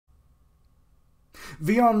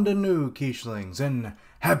Beyond new Quiche-lings, and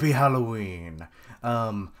Happy Halloween.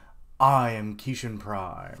 I am Keishan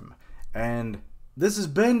Prime, and this is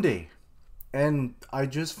Bendy. And I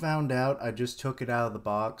just found out, I just took it out of the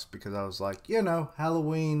box because I was like, you know,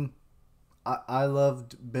 Halloween, I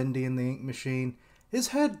loved Bendy and the Ink Machine. His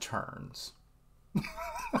head turns.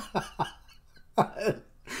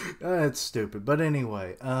 That's stupid. But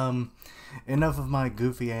anyway, enough of my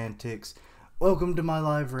goofy antics. Welcome to my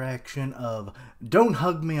live reaction of Don't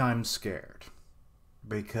Hug Me, I'm Scared.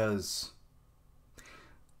 Because,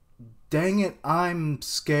 dang it, I'm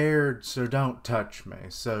scared, so don't touch me.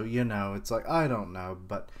 So, you know, it's like, I don't know.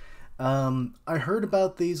 But I heard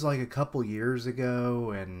about these like a couple years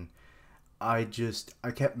ago, and I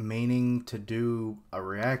kept meaning to do a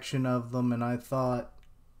reaction of them, and I thought,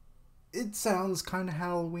 it sounds kind of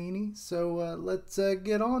Halloween-y, so let's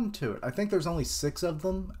get on to it. I think there's only 6 of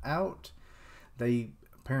them out. They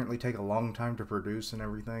apparently take a long time to produce and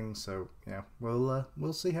everything, so yeah,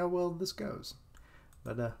 we'll see how well this goes.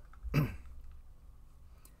 But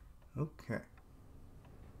okay,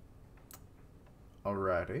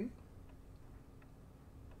 alrighty.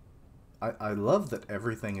 I love that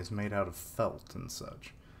everything is made out of felt and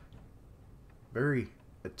such. Very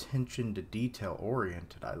attention to detail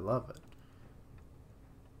oriented. I love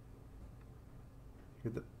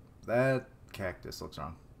it. That cactus looks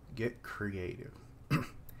wrong. Get creative.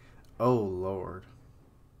 Oh Lord.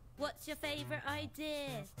 What's your favorite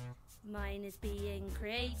idea? Mine is being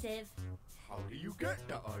creative. How do you get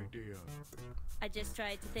that idea? I just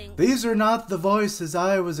tried to think. These are not the voices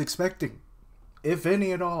I was expecting. If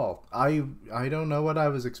any at all. I don't know what I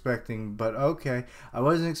was expecting, but okay. I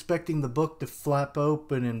wasn't expecting the book to flap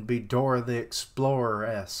open and be Dora the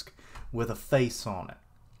Explorer-esque with a face on it.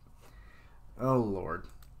 Oh Lord.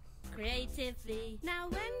 Creatively. Now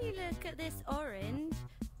when you look at this orange,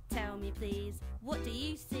 tell me please, what do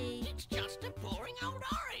you see? It's just a boring old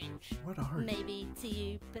orange. What orange? Maybe to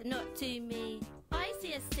you, but not to me. I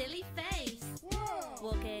see a silly face. Whoa.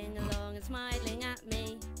 Walking along and smiling at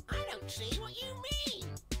me. I don't see what you mean.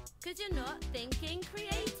 Cause you're not thinking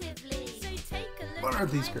creatively. So take a look What are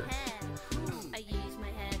at these my girls? hair. I use my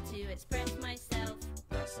hair to express myself.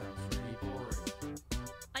 That sounds really boring.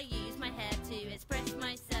 I use my hair to express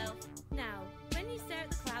myself. Now, when you stare at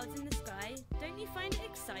the clouds in the sky, don't you find it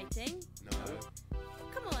exciting? No.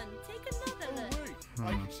 Come on, take another Oh look. wait,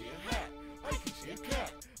 I can see a hat. I can see a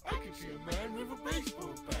cat. I can see a man with a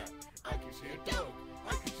baseball bat. I can see a dog.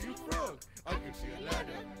 I can see a frog. I can see a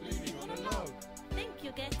ladder leaning on a log. Think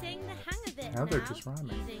you're getting the hang of it Now now. they're just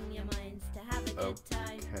rhyming. Using your minds to have a good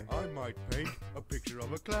time. Okay. I might paint a picture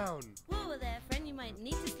of a clown. Whoa there, friend, you might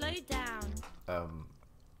need to slow down.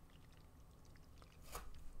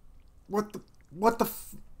 What the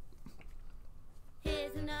f...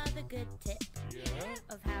 Here's another good tip Yeah?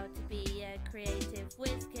 of how to be a creative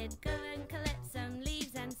whiz kid. Go and collect some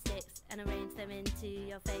leaves and sticks and arrange them into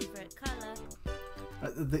your favorite color.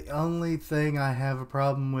 The only thing I have a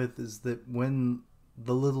problem with is that when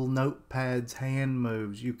the little notepad's hand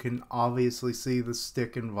moves, you can obviously see the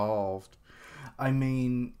stick involved. I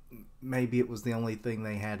mean, maybe it was the only thing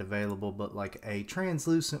they had available, but like a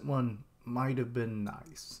translucent one might have been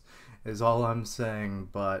nice, is all I'm saying.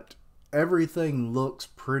 But everything looks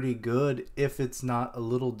pretty good if it's not a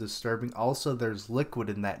little disturbing. Also, there's liquid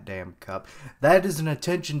in that damn cup. That is an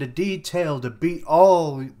attention to detail to beat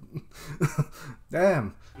all...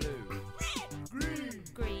 Damn. Blue. Green.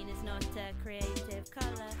 Green is not a creative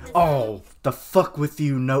color. Oh, the fuck with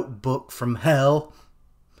you, notebook from hell.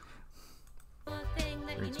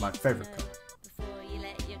 Green's my favorite color. Before you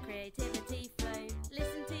let your creativity flow,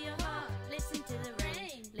 listen to your heart, listen to the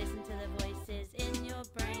rain, listen to the voices in your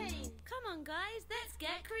brain. Come on guys, let's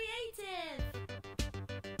get creative.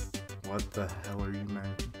 What the hell are you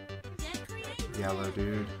making? Get creative. Yellow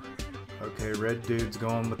dude. Okay, red dude's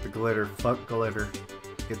going with the glitter. Fuck glitter.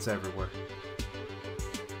 It's everywhere.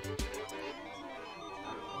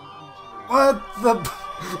 What the...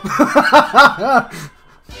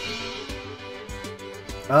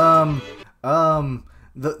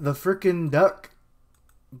 the frickin' duck.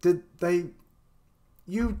 Did they...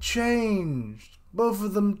 You changed. Both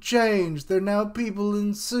of them changed. They're now people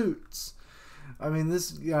in suits. I mean,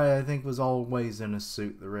 this guy, I think, was always in a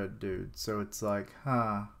suit, the red dude. So it's like,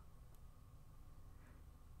 huh.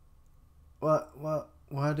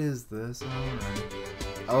 What is this? Alright.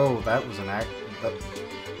 Oh, that was an act.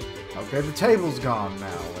 Okay, the table's gone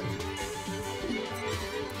now.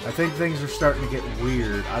 I think things are starting to get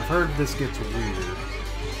weird. I've heard this gets weird.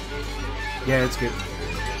 Yeah, it's getting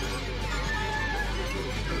weird.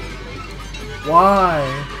 Why?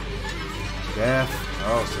 Death.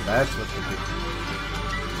 Oh, so that's what they do.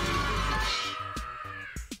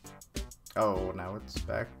 Oh, now it's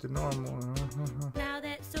back to normal. Now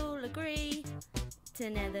let's all agree to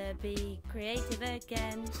never be creative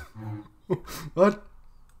again. What?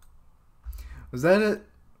 Was that it?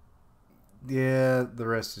 Yeah, the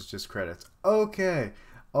rest is just credits. Okay.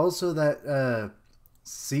 Also, that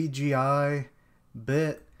CGI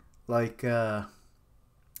bit, like, that's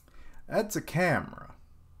a camera.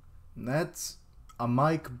 And that's a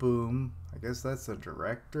mic boom. I guess that's a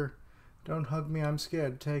director. Don't hug me, I'm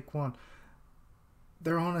scared. Take one.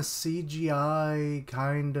 They're on a CGI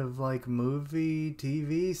kind of like movie,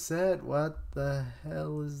 TV set. What the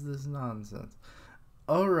hell is this nonsense?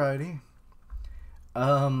 Alrighty.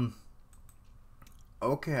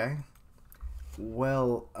 Okay.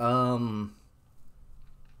 Well,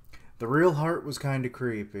 the real heart was kind of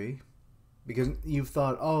creepy. Because you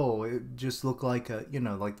thought, oh, it just looked like a, you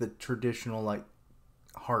know, like the traditional, like,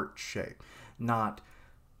 heart shape. Not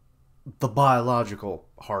the biological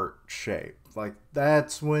heart shape. Like,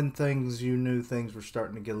 that's when you knew things were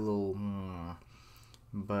starting to get a little,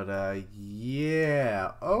 But,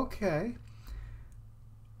 yeah, okay.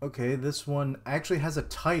 Okay, this one actually has a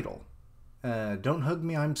title. Don't Hug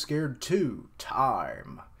Me, I'm Scared 2,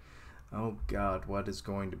 Time. Oh, God, what is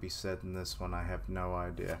going to be said in this one? I have no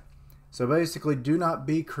idea. So basically, do not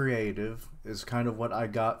be creative is kind of what I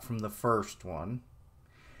got from the first one.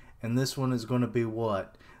 And this one is going to be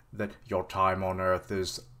what? That your time on Earth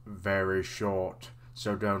is very short,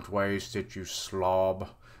 so don't waste it, you slob.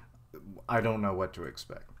 I don't know what to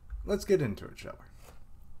expect. Let's get into it, shall we?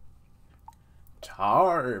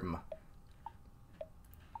 Time.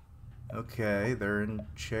 Okay, they're in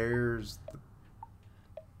chairs.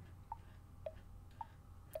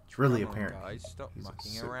 It's really Come on, apparent. guys, stop He's a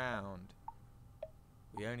mucking sick- around.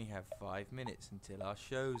 We only have 5 minutes until our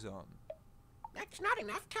show's on. That's not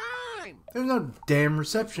enough time. There's no damn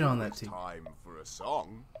reception on that It's team. time for a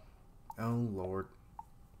song. Oh, Lord.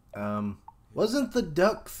 Wasn't the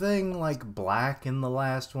duck thing, like, black in the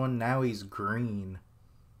last one? Now he's green.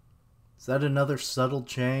 Is that another subtle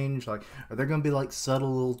change? Like, are there going to be, like,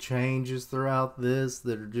 subtle little changes throughout this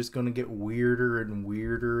that are just going to get weirder and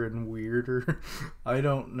weirder and weirder? I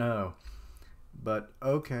don't know. But,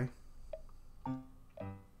 okay.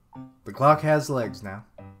 The clock has legs now.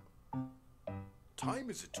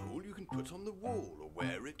 Time is a tool you can put on the wall or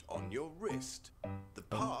wear it on your wrist. The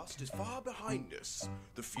past is far behind us.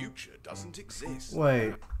 The future doesn't exist.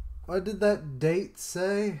 Wait, what did that date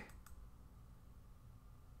say?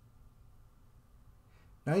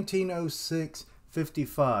 1906,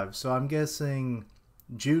 55. So I'm guessing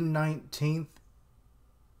June 19th,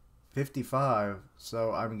 55.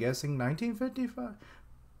 So I'm guessing 1955.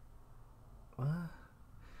 What?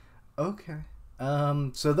 Okay.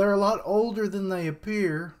 So they're a lot older than they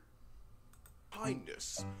appear. Behind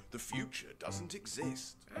us. The future doesn't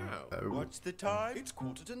exist. Oh. What's the time? It's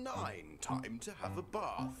 9:45. Time to have a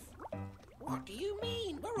bath. What do you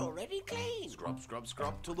mean? We're already clean. Scrub, scrub,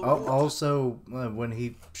 scrub till the Oh, water. also, when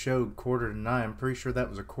he showed 9:15, I'm pretty sure that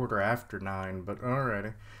was 9:15, but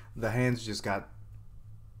alrighty. The hands just got,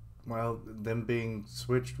 well, them being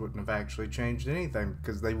switched wouldn't have actually changed anything,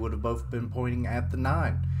 because they would have both been pointing at the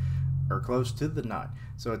 9, or close to the 9.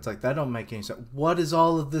 So it's like, that don't make any sense. What is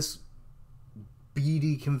all of this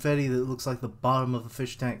beady confetti that looks like the bottom of a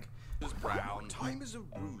fish tank? Is brown. Time is a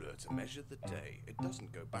ruler to measure the day. It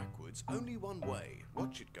doesn't go backwards, only one way.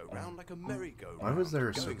 Watch it go round like a merry-go-round. Why was there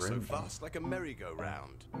a Going so syringe? fast like a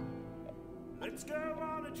merry-go-round. Let's go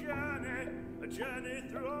on a journey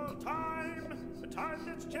through all time, a time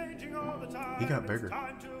that's changing all the time. He got bigger. It's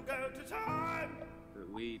time to go to time. But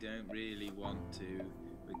we don't really want to.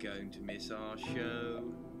 We're going to miss our show.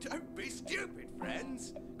 Don't be stupid,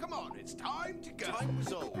 friends. Come on, it's time to go. Time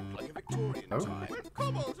was old, like a Victorian Oh. time. With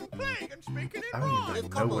cobbles and playing and speaking in I don't even With know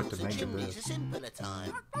what cobbles to and make of chimneys, a this. simpler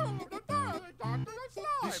time.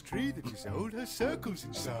 This tree that is old has circles The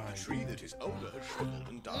inside. tree that is older has shriveled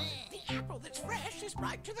and died. The apple that's fresh is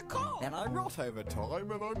ripe to the core. And I'm not over time,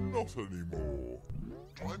 and I'm not anymore.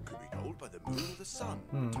 Time can be told by the moon or the sun.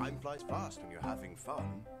 Time flies fast when you're having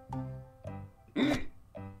fun.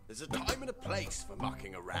 There's a time and a place for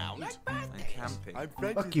mucking around. And camping. I'm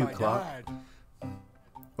friends Fuck with you, my clock. dad.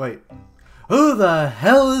 Wait. Who the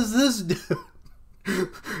hell is this dude?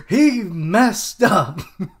 He messed up.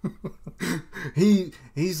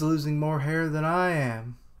 He's losing more hair than I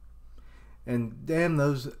am. And damn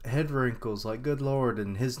those head wrinkles, like good lord,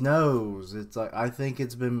 and his nose. It's like, I think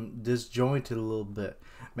it's been disjointed a little bit.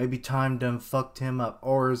 Maybe time done fucked him up.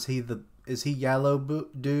 Or is he yellow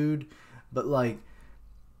dude, but like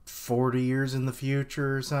 40 years in the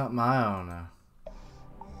future or something? I don't know.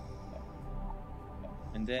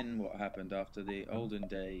 And then what happened after the olden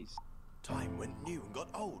days? Time went new and got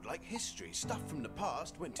old like history. Stuff from the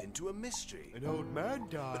past went into a mystery. An old man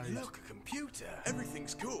died. But look, a computer.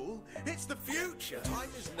 Everything's cool. It's the future. Time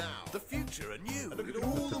is now. The future are new. And look at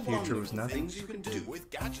all the future was wonderful nothing. things you can do with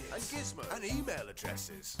gadgets and gizmos and email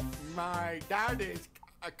addresses. My dad is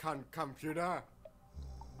a computer.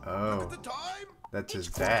 Oh, Look at the time. that's his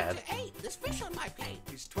It's dad. 4 to 8. There's fish on my plate.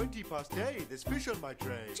 It's 20 past 8. There's fish on my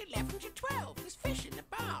tray. It's 11 to 12. There's fish in the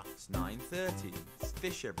bath. It's 9:30. There's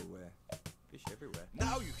fish everywhere. Fish everywhere.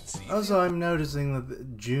 Now you can see. Also, I'm noticing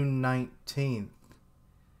that June 19th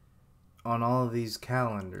on all of these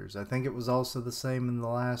calendars. I think it was also the same in the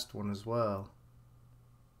last one as well.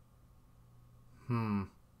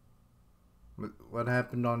 What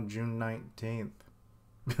happened on June 19th?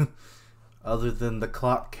 Other than the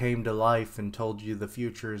clock came to life and told you the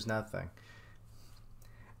future is nothing.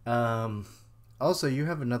 Also, you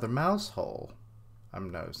have another mouse hole, I'm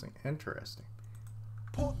noticing. Interesting.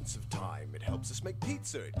 Importance of time. It helps us make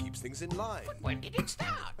pizza. It keeps things in line. But when did it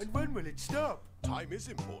start? And when will it stop? Time is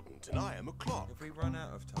important, and I am a clock. If we run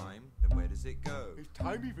out of time, then where does it go? Is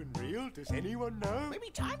time even real? Does anyone know? Maybe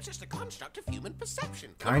time's just a construct of human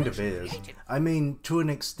perception. Kind of Evolution is. created. I mean, to an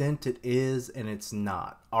extent it is and it's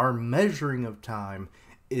not. Our measuring of time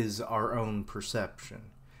is our own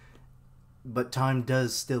perception. But time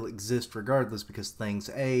does still exist regardless because things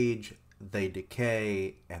age, they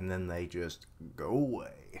decay, and then they just go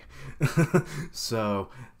away. So,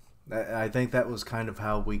 I think that was kind of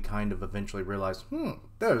how we kind of eventually realized,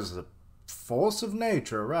 there's a force of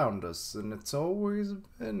nature around us, and it's always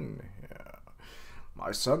been here.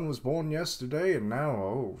 My son was born yesterday, and now,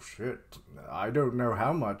 oh shit, I don't know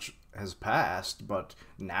how much has passed, but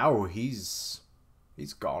now he's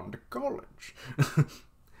gone to college.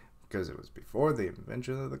 Because it was before the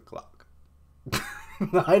invention of the clock.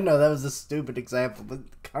 I know that was a stupid example, but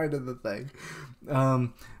kind of the thing.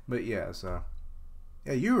 But yeah, so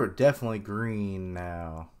yeah, you are definitely green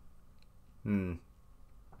now. Maybe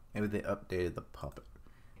they updated the puppet.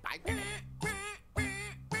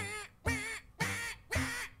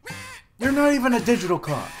 You're not even a digital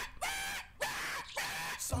clock.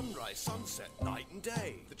 Sunrise, sunset, night and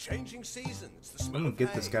day. The changing seasons, the smell I'm gonna of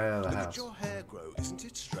get this hay. guy out of the Look house. at your hair grow. Isn't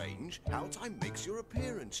it strange how time makes your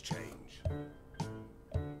appearance change?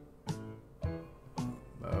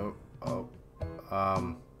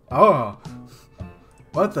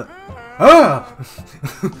 What the?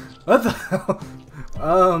 What the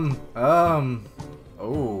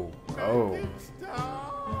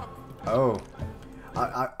hell?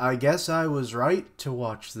 I guess I was right to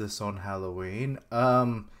watch this on Halloween.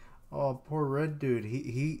 Oh, poor red dude.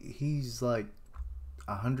 He's like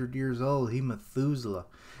 100 years old. He Methuselah.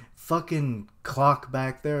 Fucking clock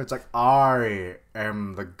back there. It's like, I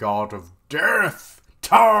am the god of death.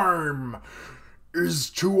 Time is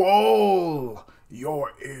to all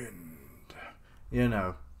your end. You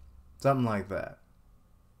know, something like that.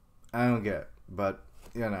 I don't get it, but,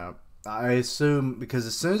 you know, I assume, because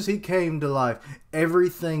as soon as he came to life,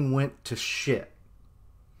 everything went to shit.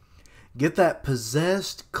 Get that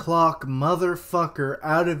possessed clock motherfucker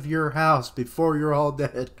out of your house before you're all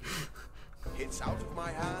dead. It's out of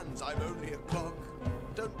my hands. I'm only a clock.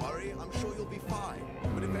 Don't worry, I'm sure you'll be fine.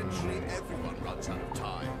 But eventually everyone runs out of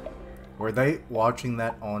time. Were they watching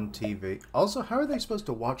that on TV? Also, how are they supposed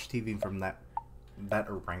to watch TV from that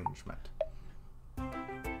arrangement?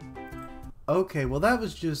 Okay, well that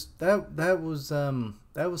was just that was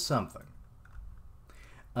something.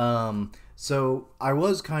 So I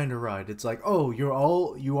was kind of right. It's like, oh, you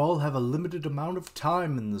all have a limited amount of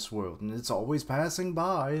time in this world, and it's always passing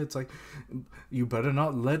by. It's like, you better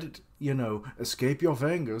not let it, escape your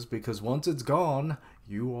fingers, because once it's gone,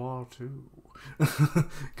 you are too.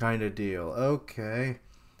 Kind of deal. Okay.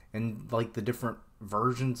 And like the different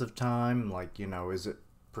versions of time, like, is it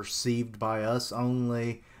perceived by us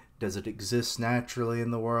only? Does it exist naturally in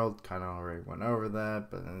the world? Kind of already went over that,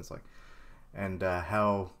 but then it's like, and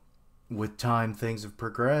how with time things have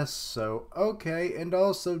progressed. So, okay, and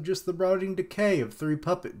also just the rotting decay of 3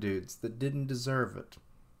 puppet dudes that didn't deserve it.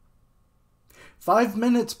 5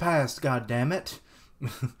 minutes passed, goddammit.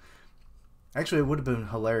 Actually, it would have been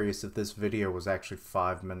hilarious if this video was actually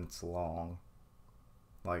 5 minutes long.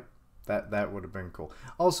 Like, that would have been cool.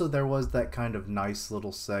 Also, there was that kind of nice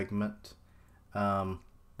little segment,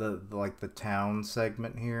 the town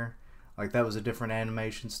segment here. Like, that was a different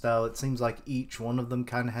animation style. It seems like each one of them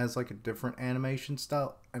kind of has like a different animation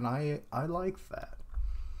style, and I like that.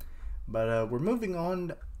 But we're moving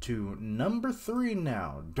on to number 3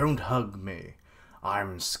 now. Don't Hug Me.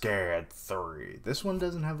 I'm Scared 3. This one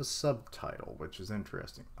doesn't have a subtitle, which is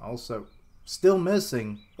interesting. Also, Still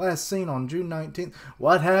missing. Last seen on June 19th.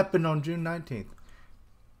 What happened on June 19th?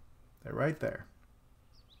 They're right there.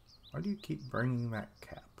 Why do you keep bringing that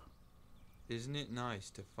cap? Isn't it nice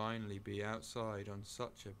to finally be outside on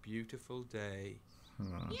such a beautiful day?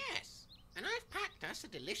 Yes, and I've packed us a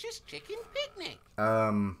delicious chicken picnic.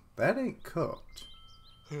 That ain't cooked.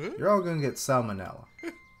 You're all gonna get salmonella.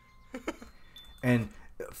 And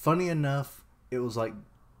funny enough, it was like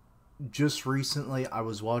just recently I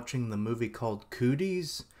was watching the movie called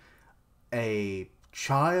Cooties. A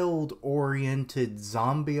child-oriented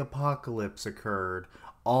zombie apocalypse occurred,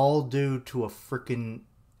 all due to a frickin'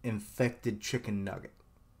 infected chicken nugget.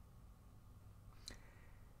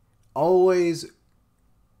 Always,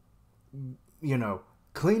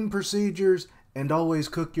 clean procedures and always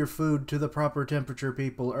cook your food to the proper temperature,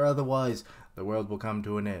 people, or otherwise the world will come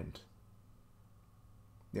to an end.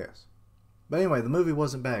 Yes. But anyway, the movie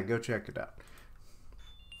wasn't bad. Go check it out.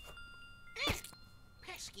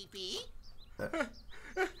 Pesky bee.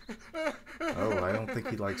 Oh, I don't think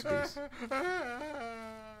he likes bees.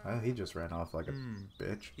 Oh, he just ran off like a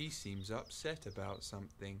bitch. He seems upset about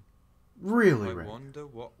something. Really, I Ray? wonder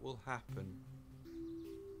what will happen.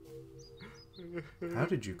 How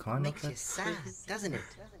did you climb up Makes you that? sad, doesn't it?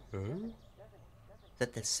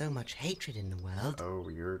 That there's so much hatred in the world. Oh,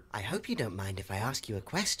 you're... I hope you don't mind if I ask you a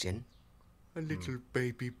question. A little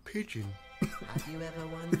baby pigeon. Have you ever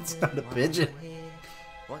wondered It's not a why pigeon. you're here?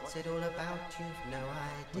 What's it all about? You've no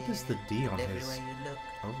idea. What is the D on And his everywhere you look,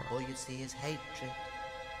 over? all you see is hatred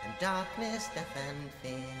and darkness, death and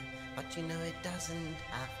fear. But you know it doesn't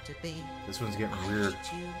have to be. This one's getting I weird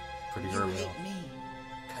hate you, pretty you early hate on. me.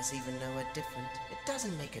 Cause even though we're different, it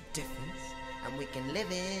doesn't make a difference. And we can live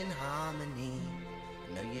in harmony.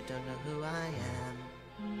 I know you don't know who I am,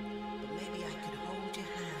 but maybe I could hold your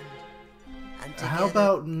hand. And How together-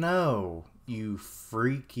 about no, you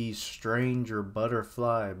freaky stranger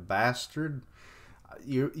butterfly bastard?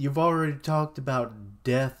 You've already talked about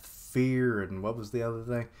death, fear, and what was the other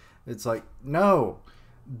thing? It's like, no,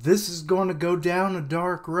 this is going to go down a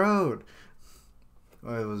dark road.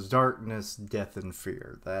 Well, it was darkness, death, and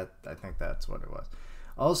fear. I think that's what it was.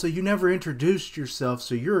 Also, you never introduced yourself,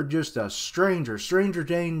 so you're just a stranger. Stranger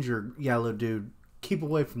danger, yellow dude. Keep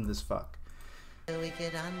away from this fuck. we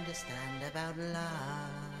could understand about love.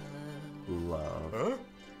 Love. Huh?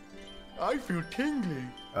 I feel tingly.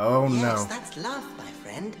 Oh Yes, no. that's love, my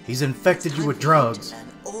friend. He's infected It's you time with for drugs. to learn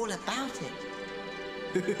all about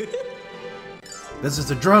it. This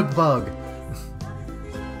is a drug bug.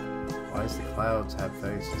 Why does the clouds have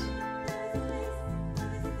faces?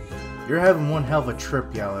 You're having one hell of a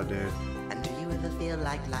trip, yellow dude. And do you ever feel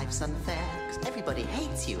like life's unfair? 'Cause everybody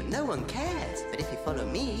hates you and no one cares. But if you follow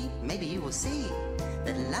me, maybe you will see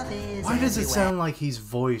that love is Why does it everywhere. sound like he's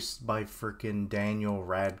voiced by frickin' Daniel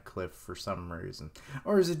Radcliffe for some reason?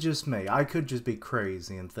 Or is it just me? I could just be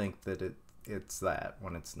crazy and think that it's that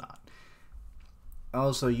when it's not.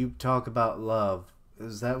 Also, you talk about love.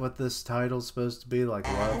 Is that what this title's supposed to be? Like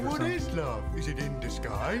love or What something? is love? Is it in the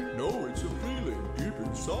sky? No, it's a feeling deep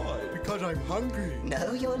inside. Because I'm hungry.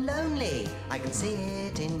 No, you're lonely. I can see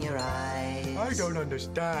it in your eyes. I don't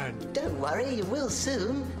understand. Don't worry, you will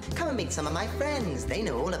soon. Come and meet some of my friends. They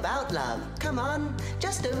know all about love. Come on,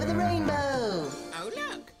 just over the rainbow. Oh,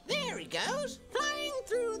 look, there he goes, flying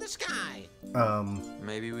through the sky.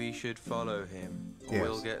 Maybe we should follow him, or Yes.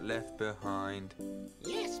 we'll get left behind.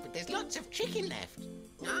 Yes, but there's lots of chicken left.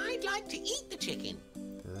 I'd like to eat the chicken.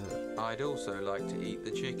 I'd also like to eat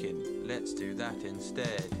the chicken. Let's do that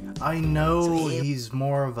instead. I know Sweet. he's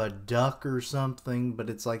more of a duck or something, but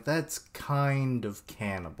it's like that's kind of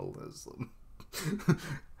cannibalism.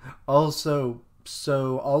 Also,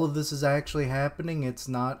 so all of this is actually happening. It's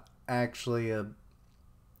not actually a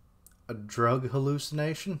drug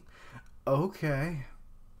hallucination. Okay.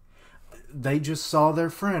 They just saw their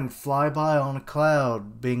friend fly by on a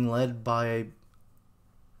cloud being led by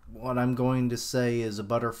what I'm going to say is a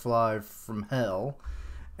butterfly from hell.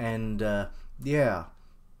 And yeah,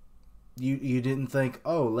 you didn't think,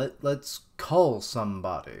 oh, let's call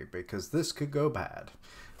somebody because this could go bad.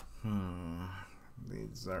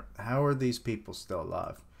 How are these people still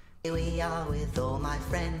alive? Here we are with all my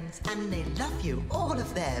friends, and they love you, all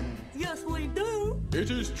of them. Yes, we do.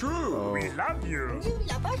 It is true. We love you. You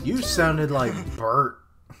love us You too. sounded like Bert,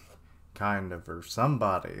 kind of, or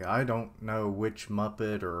somebody. I don't know which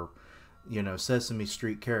Muppet or, Sesame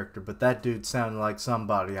Street character, but that dude sounded like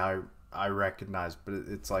somebody I recognize, but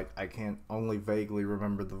it's like I can't only vaguely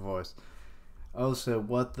remember the voice. Also,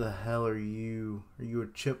 what the hell are you? Are you a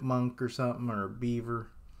chipmunk or something, or a beaver?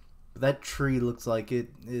 That tree looks like it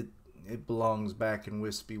belongs back in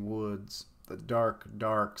Wispy Woods. the dark,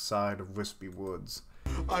 dark side of Wispy Woods.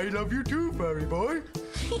 I love you too, furry boy.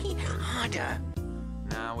 Harder.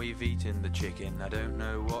 Now we've eaten the chicken, I don't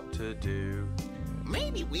know what to do.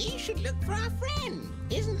 Maybe we should look for our friend.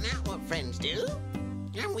 Isn't that what friends do?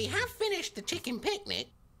 And we have finished the chicken picnic.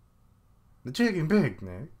 The chicken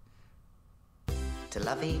picnic? To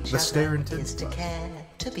love each The other staring is to care,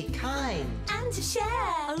 to be kind. And to share.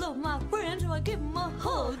 I love my friend, so I give him a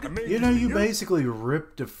hug. You know, you basically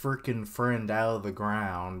ripped a frickin' friend out of the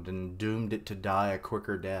ground and doomed it to die a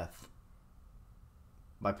quicker death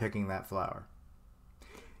by picking that flower.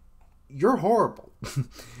 You're horrible.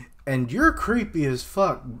 And you're creepy as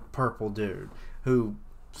fuck, purple dude, who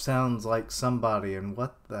sounds like somebody, and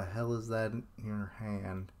what the hell is that in your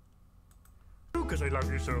hand? Because I love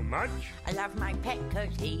you so much. I love my pet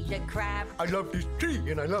because he's a crab. I love this tree,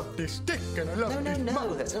 and I love this stick, and I love No, this no,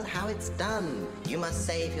 mug. that's not how it's done. You must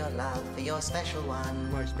save your love for your special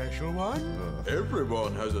one. My special one?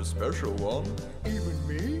 Everyone has a special one. Even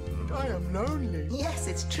me? I am lonely. Yes,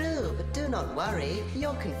 it's true, but do not worry.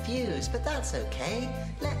 You're confused, but that's okay.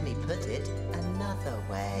 Let me put it another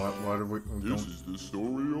way. What are we This is the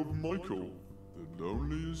story of Michael, the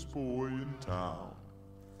loneliest boy in town.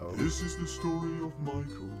 This is the story of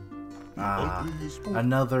Michael, the ugliest boy.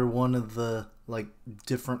 another one of the, like,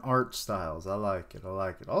 different art styles. I like it, I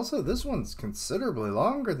like it. Also, this one's considerably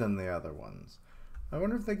longer than the other ones. I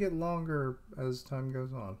wonder if they get longer as time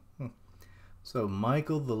goes on. So,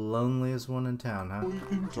 Michael, the loneliest one in town, huh? Boy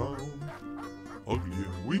in town, ugly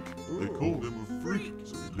and weak, they called him a freak,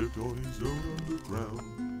 so he lived on his own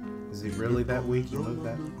underground. Is he really that weak? You moved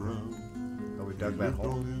that? Underground. Oh, we dug He that lived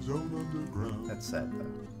hole? on his own underground. That's sad, though.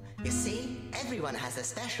 You see, everyone has a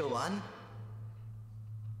special one.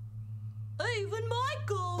 Even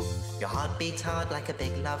Michael. Your heart beats hard like a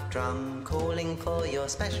big love drum, calling for your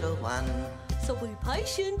special one. So be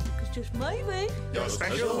patient, because just maybe Your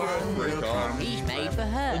special one will come. he's made for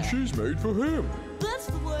her. And she's made for him. That's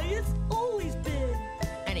the way it's always been.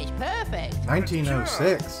 And it's perfect.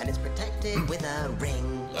 1906. And it's protected with a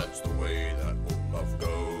ring. That's the way that old love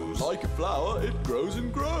goes. Like a flower, it grows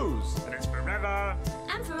and grows. And it's forever.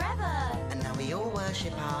 And forever. And now we all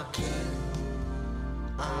worship our king.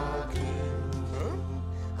 Our king.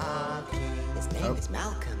 Our king. His name is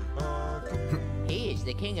Malcolm. He is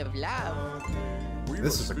the king of love.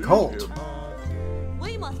 This is a cult.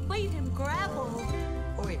 We must feed him gravel.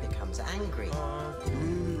 Or he becomes angry.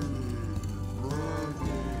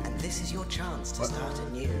 And this is your chance to start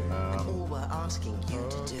anew. And all we're asking you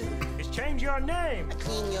to do. Is change your name.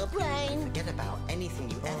 Clean your brain. Forget about anything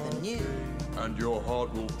you ever knew. And your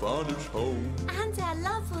heart will vanish home. And our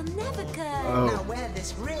love will never go. Now Oh, wear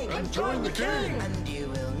this ring. And join the king. And you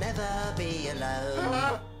will never be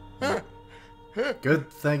alone. good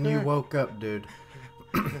thing you woke up, dude.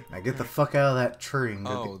 Now get the fuck out of that tree and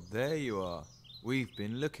go Oh, there you are. We've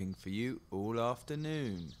been looking for you all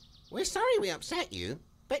afternoon. We're sorry we upset you,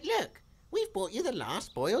 but look, we've brought you the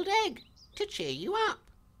last boiled egg to cheer you up.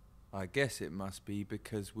 I guess it must be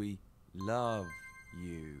because we love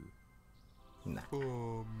you.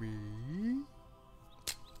 For me?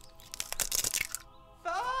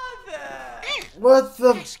 What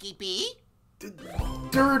the Pesky bee.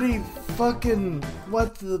 dirty fucking...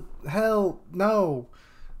 What the hell? No.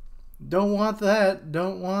 Don't want that.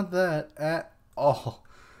 Don't want that at all.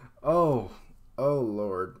 Oh. Oh,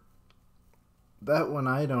 Lord. That one,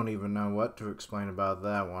 I don't even know what to explain about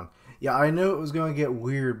that one. Yeah, I knew it was going to get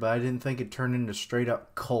weird, but I didn't think it'd turn into straight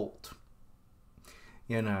up cult.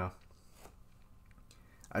 You know.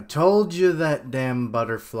 I told you that damn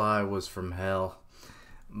butterfly was from hell.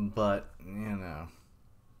 But, you know.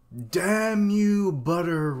 Damn you,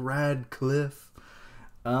 Butter Radcliffe.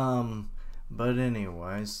 But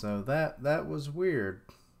anyway, so that was weird.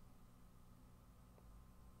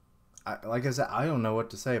 Like I said, I don't know what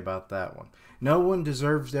to say about that one. No one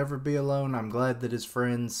deserves to ever be alone. I'm glad that his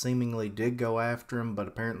friends seemingly did go after him, but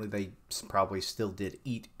apparently they probably still did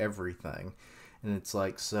eat everything. And it's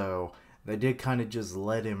like, so they did kind of just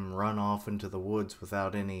let him run off into the woods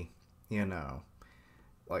without any, you know,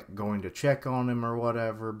 like going to check on him or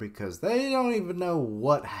whatever, because they don't even know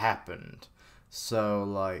what happened. So,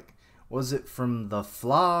 like, was it from the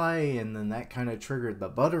fly and then that kind of triggered the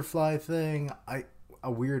butterfly thing?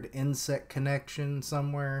 A weird insect connection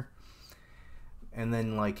somewhere. And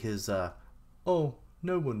then, like, his, oh,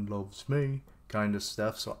 no one loves me kind of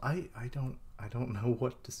stuff. So I don't know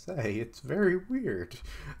what to say. It's very weird.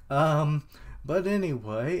 But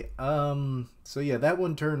anyway, so yeah, that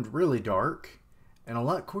one turned really dark and a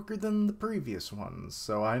lot quicker than the previous ones.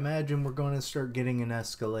 So I imagine we're going to start getting an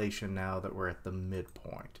escalation now that we're at the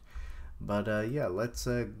midpoint. But yeah, let's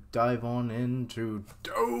dive on into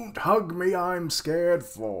Don't Hug Me, I'm Scared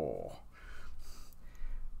 4.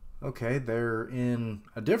 Okay, they're in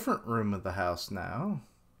a different room of the house now.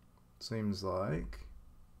 Seems like.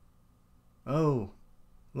 Oh,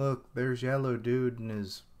 look, there's Yellow Dude and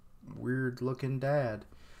his weird looking dad.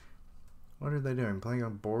 What are they doing? Playing a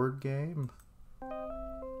board game?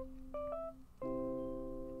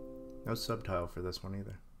 No subtitle for this one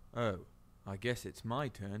either. Oh, I guess it's my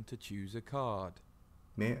turn to choose a card.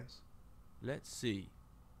 Yes. Let's see.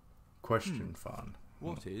 Question fun.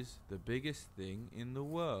 What is the biggest thing in the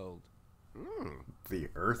world? The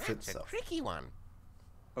Earth That's itself. a tricky one.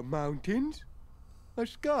 A mountains? A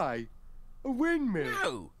sky? A windmill?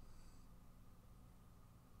 No.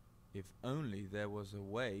 If only there was a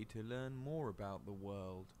way to learn more about the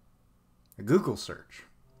world. A Google search.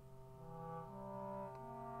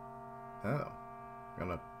 Oh.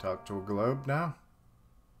 Gonna talk to a globe now?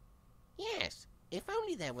 Yes. If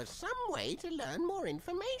only there was some way to learn more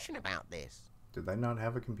information about this. Did they not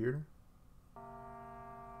have a computer?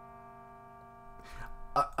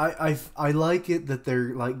 I like it that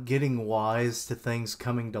they're like getting wise to things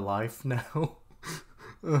coming to life now.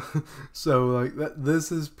 So like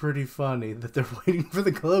this is pretty funny that they're waiting for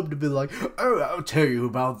the globe to be like, oh, I'll tell you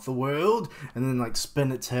about the world, and then like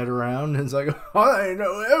spin its head around and it's like, I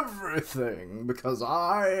know everything because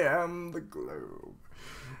I am the globe.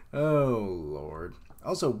 Oh Lord.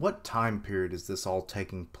 Also, what time period is this all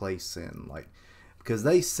taking place in? Like, because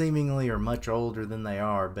they seemingly are much older than they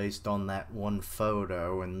are based on that one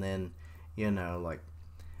photo, and then, you know, like,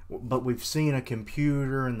 but we've seen a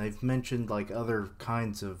computer and they've mentioned like other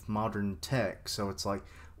kinds of modern tech, so it's like,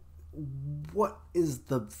 what is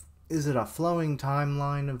it a flowing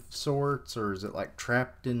timeline of sorts, or is it like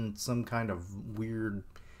trapped in some kind of weird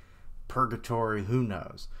purgatory? Who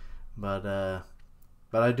knows? But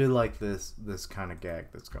I do like this kind of gag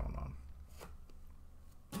that's going on.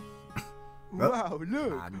 Wow,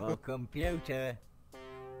 look! I'm a computer.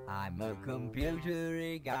 I'm a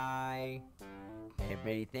computery guy.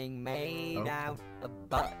 Everything made out of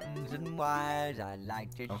buttons and wires. I'd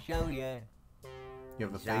like to show you. You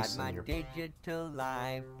have a Inside face my in your... digital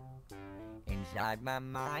life. Inside my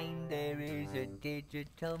mind there is a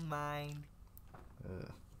digital mind.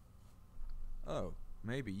 Oh,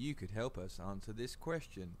 maybe you could help us answer this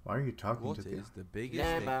question. Why are you talking What to the... is the biggest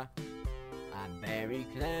thing? Clever. I'm very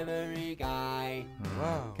clevery guy.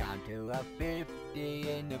 Wow. Count to a 50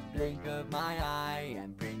 in the blink of my eye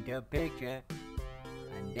and print a picture.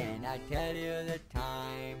 And then I tell you the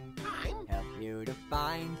time. Help you to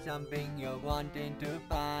find something you're wanting to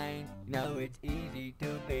find. You know it's easy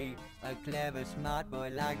to be a clever smart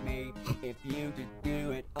boy like me if you just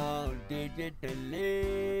do it all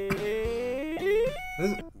digitally.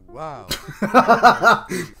 Wow.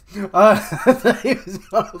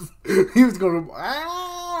 He was going to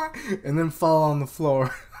and then fall on the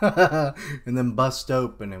floor and then bust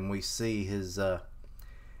open, and we see his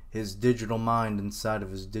digital mind inside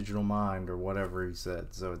of his digital mind, or whatever he said.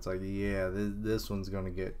 So it's like, yeah, this one's going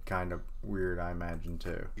to get kind of weird, I imagine,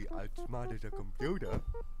 too. He outsmarted a computer.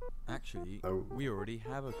 Actually, Oh. we already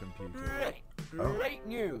have a computer. Great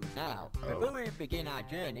news! Now, before we begin our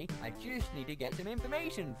journey, I just need to get some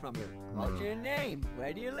information from you. What's your name?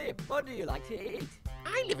 Where do you live? What do you like to eat?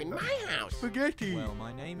 I live in my house. Spaghetti. Well,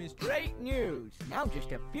 my name is... Great news! Now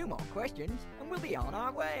just a few more questions and we'll be on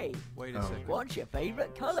our way. Wait a Oh. second. What's your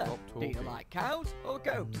favourite colour? Stop Do you talking. like cows or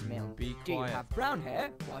goat's milk? Be Do you quiet. have brown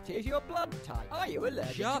hair? What is your blood type? Are you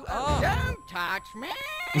allergic Shut to up. Don't touch me!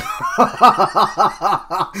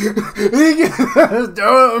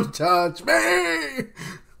 Don't touch me!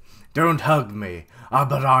 Don't hug me.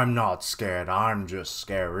 But I'm not scared. I'm just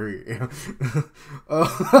scary.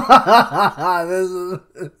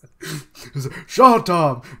 Shut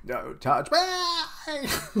up! Don't touch me!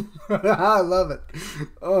 I love it.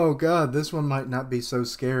 Oh god, this one might not be so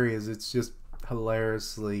scary as it's just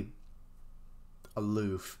hilariously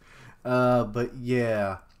aloof. But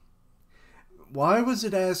yeah. Why was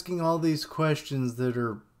it asking all these questions that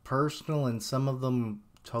are personal and some of them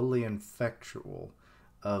totally infectual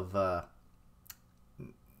of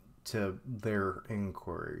to their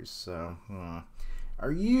inquiries? So,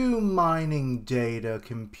 are you mining data,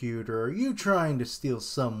 computer? Are you trying to steal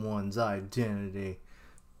someone's identity?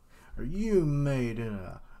 Are you made in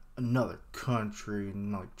another country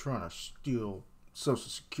and like trying to steal social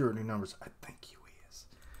security numbers? I think you is.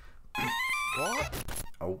 What?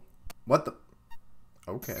 Oh, what the?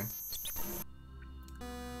 Okay.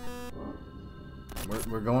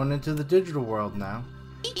 We're going into the digital world now.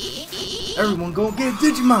 Everyone go get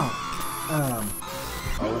Digimon!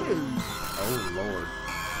 Oh Lord.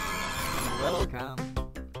 Welcome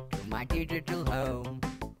to my digital home.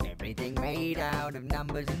 Everything made out of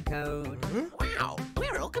numbers and code. Wow,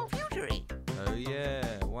 we're all computery. Oh yeah,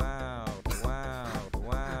 wow.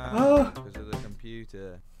 Because of the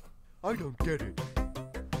computer. I don't get it.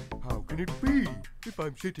 How can it be if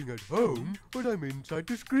I'm sitting at home but I'm inside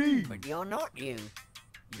the screen? But you're not you.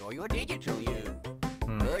 You're your digital you.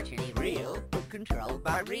 Virtually real, but controlled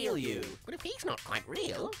by real you. But if he's not quite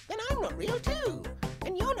real, then I'm not real too.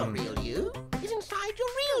 And you're not real you is inside your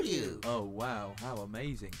real you. Oh wow, how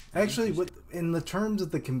amazing. Actually, in the terms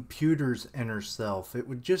of the computer's inner self, it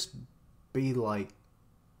would just be like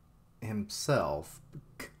himself,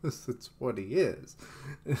 because it's what he is.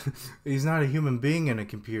 He's not a human being in a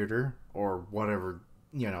computer, or whatever,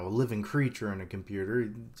 a living creature in a computer.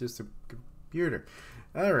 He's just a computer.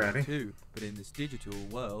 Alrighty. Too, but in this digital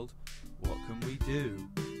world, what can we do?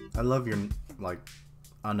 I love your,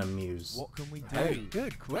 unamused. What can we do? Hey,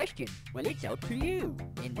 good question. Well, it's up to you.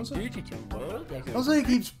 In the digital world, there's a... Also, he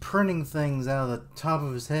keeps printing things out of the top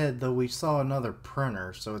of his head, though we saw another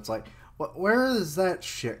printer, so it's like, where is that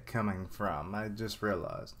shit coming from? I just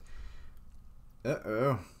realized.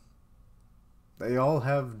 Uh-oh. They all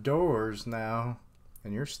have doors now,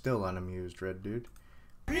 and you're still unamused, Red Dude.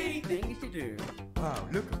 3 things to do. Wow,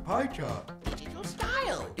 look, a pie chart. Digital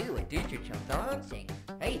style. Do a digital dancing.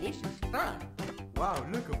 Hey, this is fun. Wow,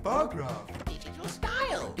 look, a bar graph. Digital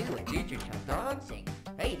style. Do a digital dancing.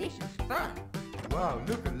 Hey, this is fun. Wow,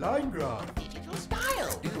 look, a line graph. Digital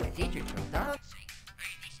style. Do a digital dancing.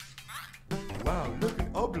 Hey, this is fun. Wow, look,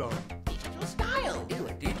 an oblong. Digital style. Do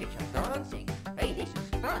a digital dancing. Hey, this is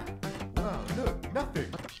fun. Wow, look,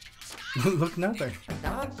 nothing. Look, nothing.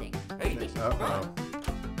 Dancing. Hey, this is Uh-oh. fun.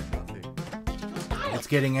 Nothing. It's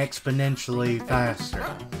getting exponentially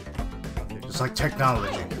faster. Just like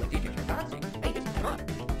technology. Do a digital dancing. Hey, this is fun.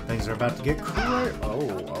 Things are about to get crazy. Oh,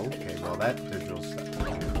 okay. Well, that digital stuff.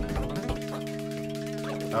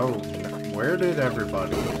 Oh, where did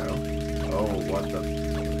everybody go? Oh, what the...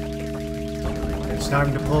 It's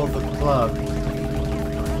time to pull the plug.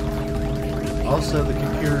 Also, the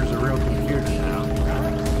computer's a real computer now.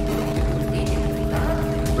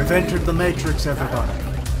 We've entered the Matrix, everybody.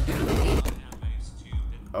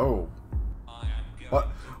 Oh.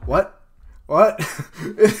 What?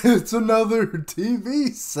 It's another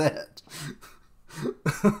TV set.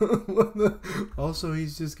 Also,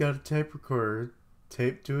 he's just got a tape recorder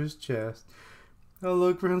taped to his chest. Oh,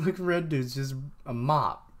 look, Red Dude's just a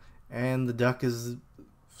mop. And the duck is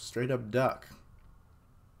straight up duck.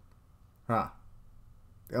 Huh.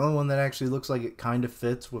 The only one that actually looks like it kind of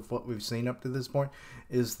fits with what we've seen up to this point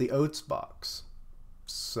is the oats box.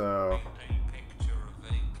 So...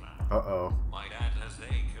 Uh-oh. My dad has a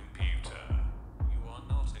computer. You are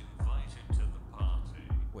not invited to the party.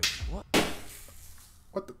 Wait, what?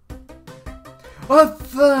 What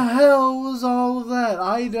the hell was all of that?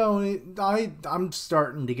 I'm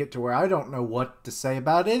starting to get to where I don't know what to say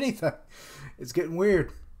about anything. It's getting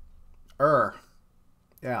weird.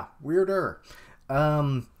 Yeah, weirder.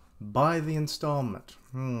 Buy the installment.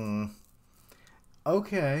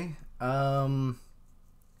 Okay.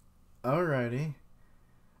 Alrighty.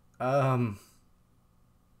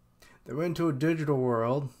 They went to a digital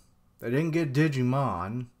world. They didn't get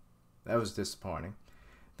Digimon. That was disappointing.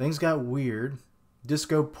 Things got weird.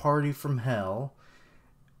 Disco party from hell.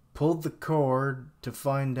 Pulled the cord to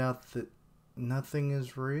find out that nothing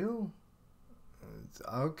is real.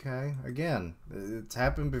 Okay, again, it's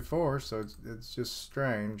happened before, so it's just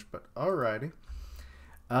strange, but alrighty.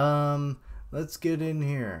 Let's get in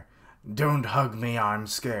here. Don't hug me, I'm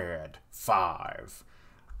scared. 5.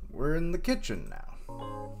 We're in the kitchen now.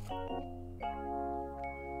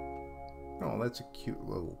 Oh, that's a cute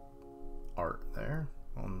little art there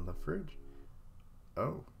on the fridge.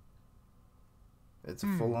 Oh. It's a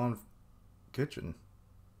full-on kitchen.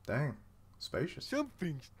 Dang. Spacious.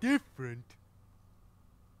 Something's different.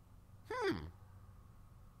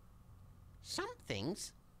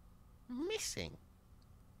 Something's missing.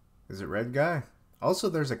 Is it Red Guy? Also,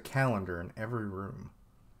 there's a calendar in every room.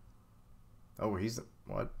 Oh, he's...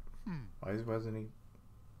 What? Why wasn't he...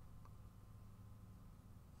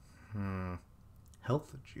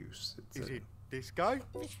 Health juice. Is it this guy?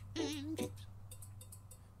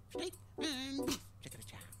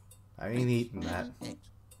 I ain't eating that.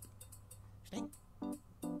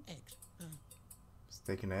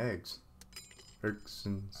 Steak and eggs. Eggs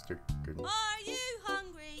and steak and... Are you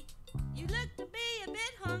hungry? You look to be a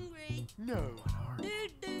bit hungry. No. Do,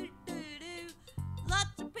 do, do, do.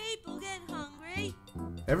 Lots of people get hungry.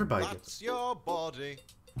 Everybody That's gets... your body.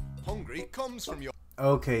 Hungry comes from your...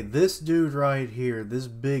 Okay, this dude right here, this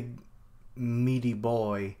big meaty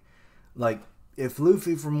boy, Like, if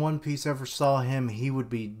Luffy from One Piece ever saw him, he would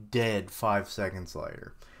be dead 5 seconds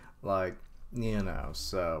later. Like, you know,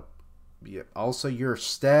 so... Yeah. Also, you're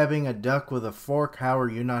stabbing a duck with a fork. How are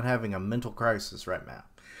you not having a mental crisis right now?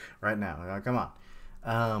 Right now. Like, come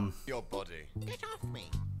on. Your body. Get off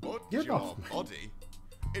me. But Get your off me. body?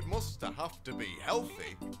 It must have to be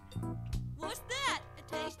healthy. What's that? A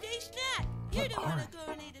tasty snack? You don't want to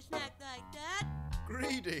go and eat a snack like that.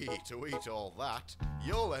 Greedy to eat all that,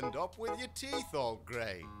 you'll end up with your teeth all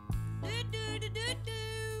grey. Do do do do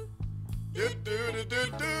do. Do do do do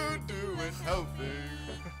do do it healthy.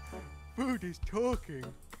 Food is talking.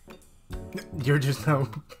 You're just now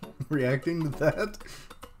reacting to that?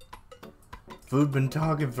 Food been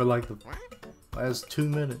talking for like the last 2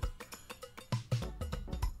 minutes.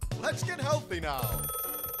 Let's get healthy now.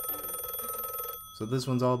 So this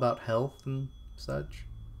one's all about health and such?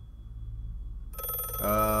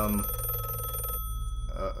 Uh-oh.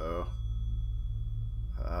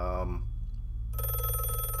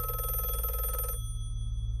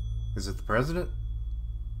 Is it the president?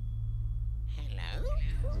 Hello?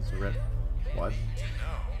 Is this a red... What?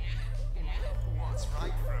 What's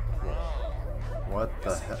right from wrong? What the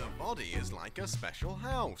The hell? body is like a special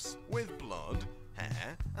house with blood,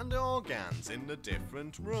 hair, and organs in the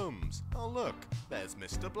different rooms. Oh look, there's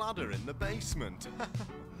Mr. Bladder in the basement.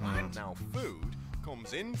 And now food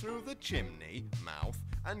comes in through the chimney, mouth,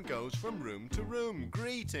 and goes from room to room,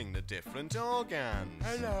 greeting the different organs.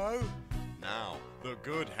 Hello. Now, the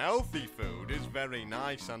good healthy food is very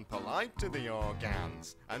nice and polite to the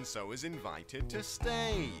organs, and so is invited to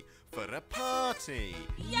stay for a party.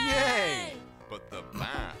 Yay! But the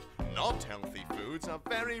bad, not healthy foods are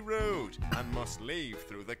very rude and must leave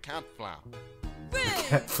through the cat flap.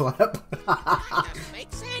 Cat flap? Doesn't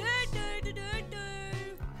make sense. Do do do do do.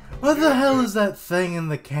 What the hell is that thing in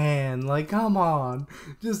the can? Like, come on.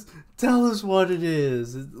 Just tell us what it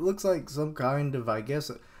is. It looks like some kind of, I guess...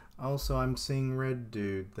 Also, I'm seeing Red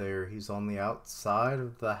Dude there. He's on the outside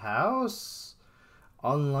of the house?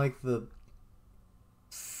 On, like, the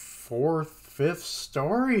 4th, 5th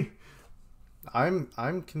story?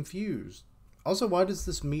 I'm confused. Also, why does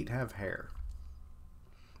this meat have hair?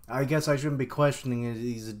 I guess I shouldn't be questioning it.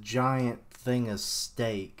 He's a giant thing of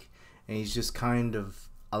steak. And he's just kind of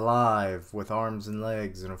alive with arms and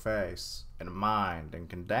legs and a face and a mind and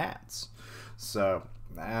can dance. So,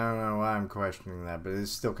 I don't know why I'm questioning that, but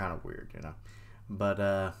it's still kind of weird, you know. But,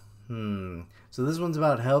 So this one's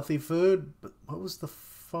about healthy food, but what was the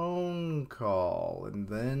phone call? And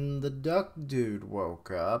then the duck dude woke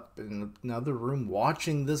up in another room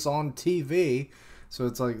watching this on TV. So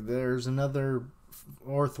it's like there's another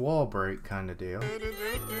fourth wall break kind of deal.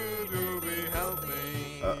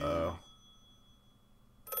 Uh-oh.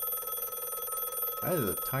 That is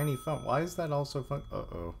a tiny phone. Why is that also fun?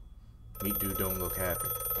 Uh-oh. Meat dude don't look happy.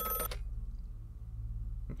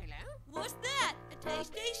 Hello? What's that? A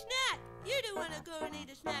tasty snack? You don't want to go and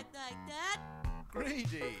eat a snack like that.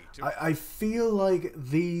 Greedy to... I feel like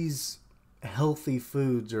these healthy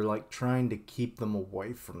foods are like trying to keep them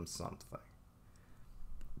away from something.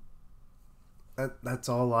 That's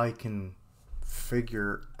all I can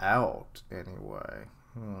figure out anyway.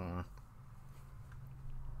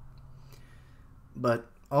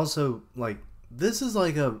 But also, like, this is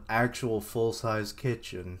like a actual full-size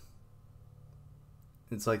kitchen.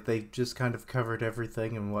 It's like they just kind of covered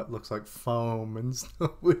everything in what looks like foam and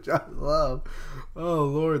stuff, which I love. Oh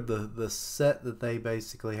lord, the set that they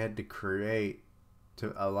basically had to create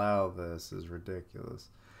to allow this is ridiculous.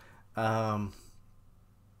 Also,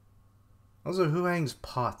 who hangs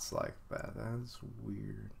pots like that? That's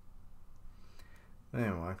weird.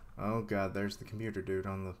 Anyway, oh god, there's the computer dude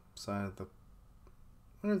on the side of the... I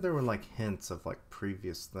wonder if there were like hints of like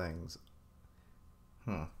previous things.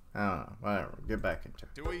 I don't know. Whatever. Get back into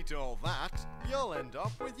it. To eat all that, you'll end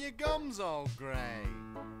up with your gums all grey.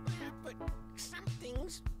 But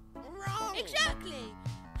something's wrong. Exactly.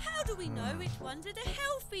 How do we know which ones are the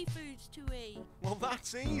healthy foods to eat? Well,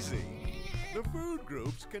 that's easy. The food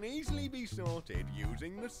groups can easily be sorted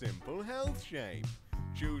using the simple health shape.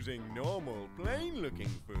 Choosing normal, plain-looking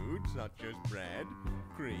foods such as bread,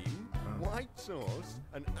 cream, white sauce,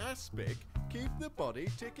 and aspic keep the body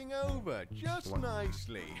ticking over just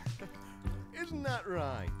nicely. Isn't that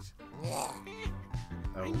right?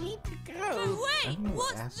 I need to go. But wait,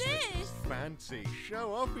 what's this? Fancy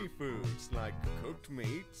show-offy foods like cooked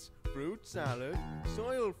meats, fruit salad,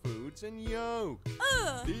 soil foods, and yolk.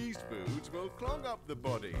 These foods will clog up the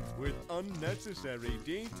body with unnecessary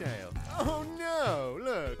detail. Oh no!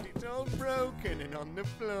 Look, it's all broken and on the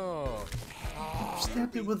floor.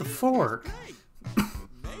 Stabbed it with a fork.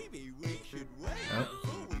 Maybe we should wait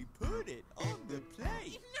before we put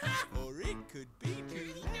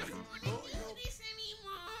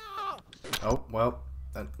Oh, well,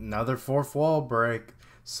 another fourth wall break.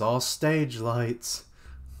 Saw stage lights.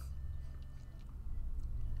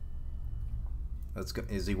 Let's go.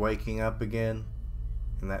 Is he waking up again?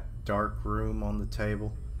 In that dark room on the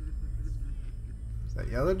table? Is that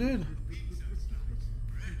yellow dude?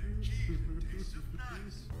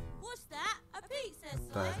 What's that? A pizza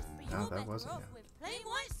That- slice? But no, you're that better wasn't off it. with plain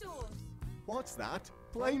white sauce. What's that?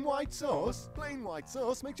 Plain white sauce? Plain white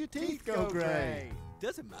sauce makes your teeth go grey.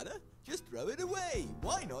 Doesn't matter. Just throw it away.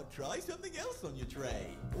 Why not try something else on your tray?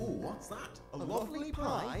 Oh, what's that? A lovely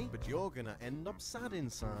pie? But you're gonna end up sad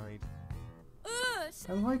inside.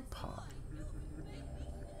 I like pie.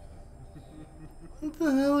 What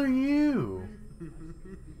the hell are you?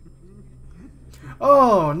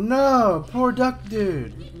 Oh no, poor duck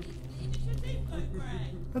dude.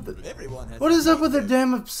 What is up with their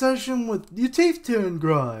damn obsession with your teeth turn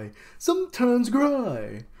grey? Some turns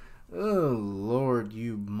grey. Oh lord,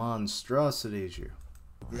 you monstrosities, you.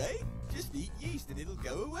 Grey? Just eat yeast and it'll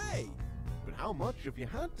go away. But how much have you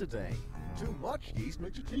had today? Too much yeast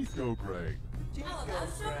makes your teeth go grey. How about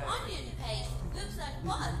some onion paste? Looks like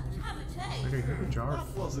one. Have a taste. Look at the jar.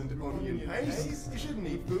 That wasn't onion paste. You shouldn't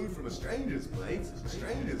eat food from a stranger's plate. A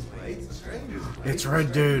stranger's plate. A stranger's plate. It's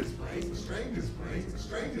red dude. A stranger's plate. A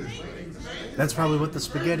stranger's plate. That's probably what the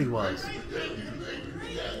spaghetti was.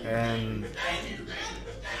 And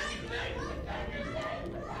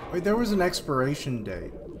wait, there was an expiration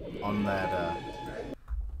date on that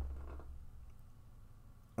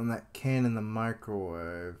can in the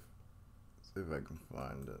microwave. See if I can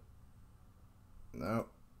find it. No.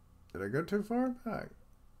 Did I go too far back?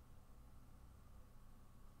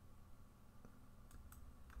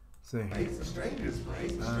 See. A stranger's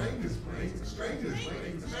plate. A stranger's plate. A stranger's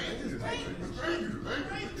plate. A stranger's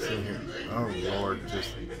plate. See here. Oh lord,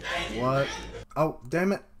 just what? Oh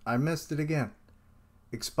damn it! I missed it again.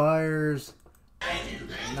 Expires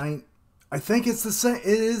I think it's the same. It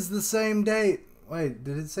is the same date. Wait,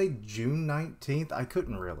 did it say June 19th? I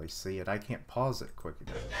couldn't really see it. I can't pause it quick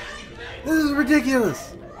enough. This is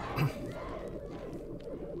ridiculous.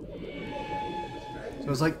 So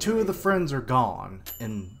it's like 2 of the friends are gone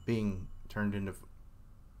and being turned into.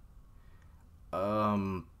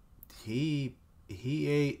 He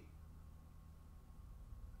ate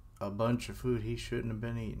a bunch of food he shouldn't have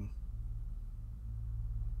been eating.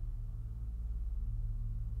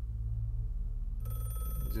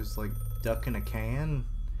 Just like duck in a can?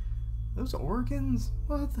 Those organs?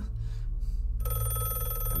 What the?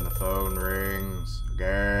 And the phone rings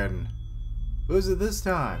again. Who's it this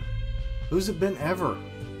time? Who's it been ever?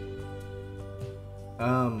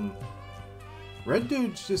 Red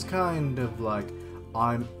dude's just kind of like,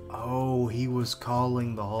 oh, he was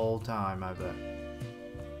calling the whole time, I bet.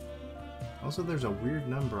 Also, there's a weird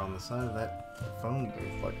number on the side of that phone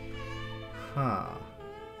booth, like, huh.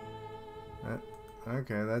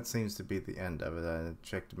 Okay, that seems to be the end of it. I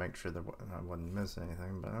checked to make sure that I wouldn't miss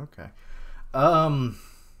anything, but okay.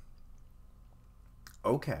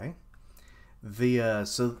 Okay.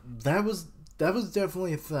 So that was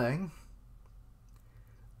definitely a thing.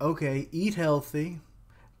 Okay, eat healthy.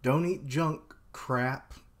 Don't eat junk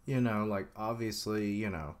crap. You know, like, obviously,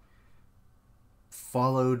 you know,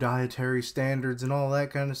 follow dietary standards and all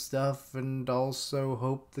that kind of stuff, and also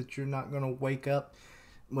hope that you're not going to wake up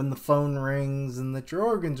when the phone rings and that your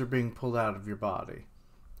organs are being pulled out of your body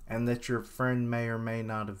and that your friend may or may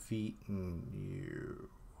not have eaten you.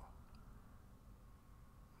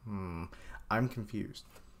 I'm confused.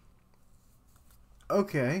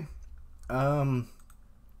 Okay. And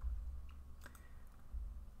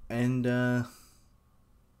is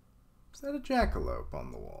that a jackalope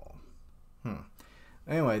on the wall?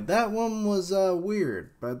 Anyway, that one was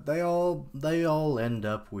weird, but they all end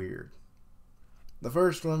up weird. The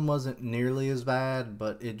first one wasn't nearly as bad,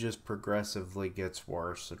 but it just progressively gets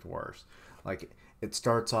worse and worse. Like, it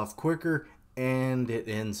starts off quicker, and it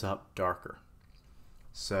ends up darker.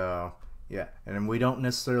 So, yeah. And we don't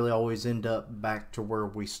necessarily always end up back to where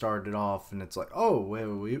we started off, and it's like, oh,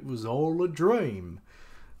 well, it was all a dream.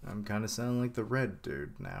 I'm kind of sounding like the red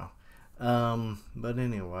dude now. But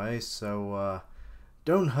anyway, so,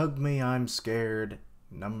 don't hug me, I'm scared.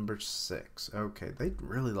 Number 6. Okay, they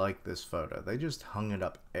really like this photo. They just hung it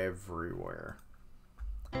up everywhere.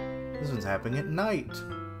 This one's happening at night.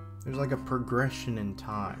 There's like a progression in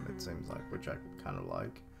time, it seems like, which I kind of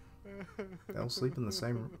like. They all sleep in the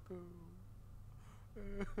same room.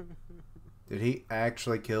 Did he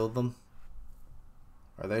actually kill them?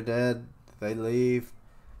 Are they dead? Did they leave?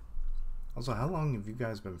 Also, how long have you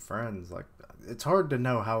guys been friends? Like, it's hard to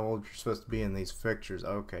know how old you're supposed to be in these pictures.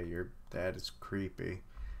 Okay, your dad is creepy.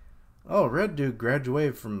 Oh, Red Dude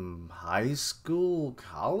graduated from high school,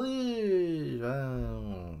 college? I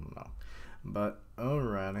don't know. But,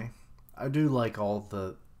 alrighty. I do like all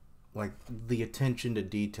the attention to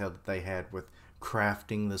detail that they had with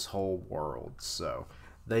crafting this whole world. So,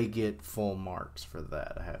 they get full marks for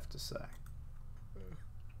that, I have to say.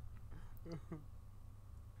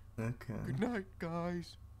 Okay. Good night,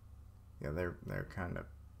 guys. Yeah, they're kind of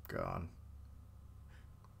gone.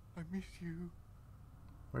 I miss you.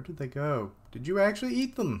 Where did they go? Did you actually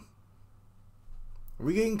eat them? Are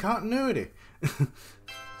we getting continuity?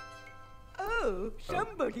 Oh,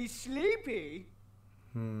 somebody's sleepy.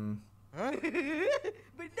 Huh?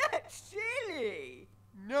 But that's silly.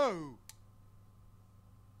 No.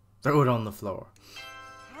 Throw it on the floor.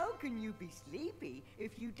 How can you be sleepy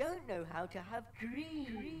if you don't know how to have dreams?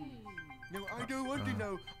 No, I don't want to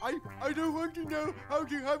know. I don't want to know how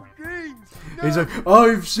to have dreams. No. He's like,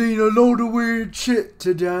 I've seen a lot of weird shit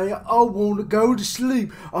today. I want to go to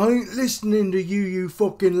sleep. I ain't listening to you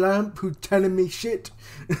fucking lamp who's telling me shit.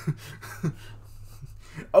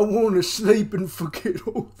 I want to sleep and forget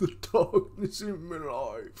all the darkness in my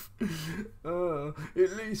life.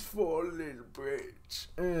 At least for a little bit.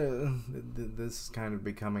 This is kind of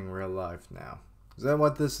becoming real life now. Is that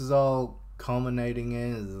what this is all culminating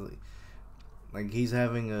in? Like he's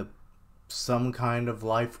having some kind of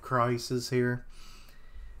life crisis here?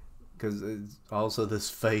 Because it's also this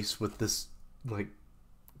face with this, like,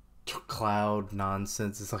 cloud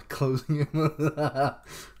nonsense. It's like closing him.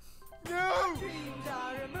 No! Dreams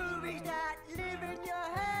are movies that live in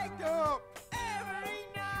your head. Every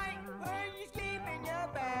night when you sleep in your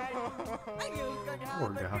bed. You can have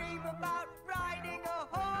a dream about riding a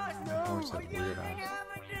horse. Or you can have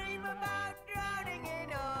a dream about drowning in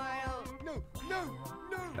oil. No.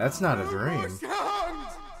 That's not a dream.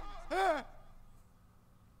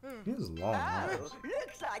 He has long hair. Oh,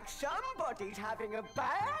 looks like somebody's having a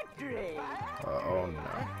bad dream. Oh no.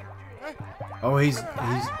 Oh, he's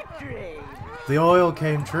the oil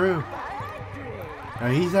came true. Now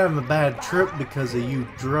he's having a bad trip because of you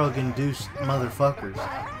drug-induced motherfuckers.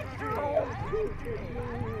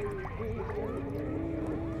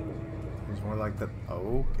 He's more like the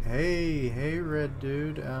hey Red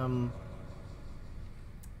Dude.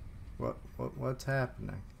 What's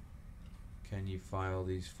happening? Can you file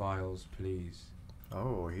these files, please?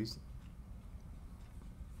 Oh, he's...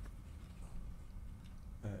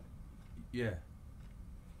 yeah.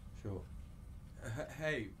 Sure.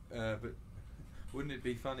 Hey, but wouldn't it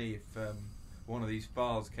be funny if one of these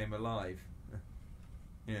files came alive?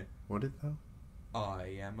 Yeah. Would it though?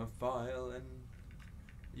 I am a file and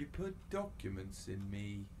you put documents in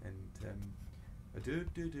me and a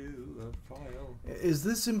file. Is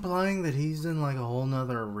this implying that he's in like a whole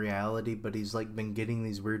nother reality, but he's like been getting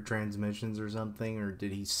these weird transmissions or something, or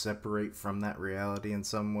did he separate from that reality in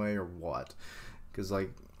some way, or what? Because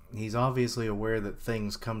like he's obviously aware that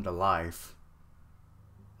things come to life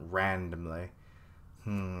randomly.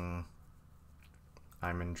 I'm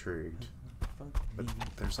intrigued. But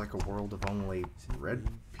there's like a world of only red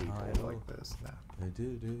people like this now.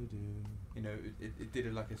 You know, it did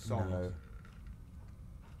it like a song. No.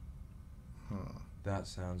 That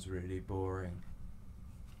sounds really boring.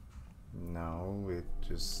 No, it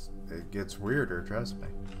gets weirder, trust me.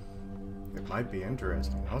 It might be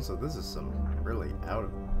interesting. Also, this is some really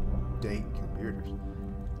out-of-date computers.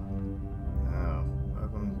 Oh,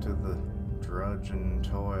 welcome to the drudge and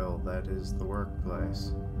toil that is the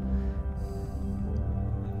workplace.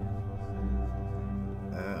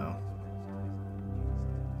 Oh.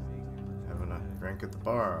 Having a drink at the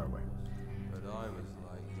bar, are we? But I was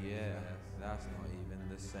like, yeah, that's not even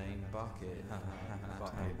the same bucket.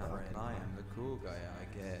 But I am the cool guy, I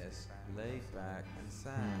guess. Laid back and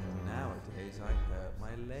sad. Nowadays, I hurt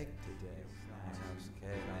my leg today. I'm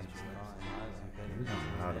scared I'm trying. You don't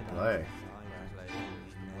know how to play.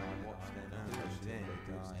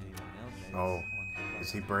 Oh,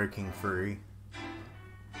 is he breaking free?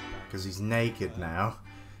 Because he's naked now.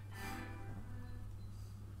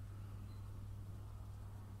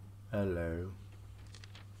 Hello.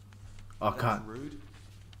 Oh, I can't. Rude.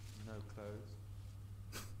 No clothes.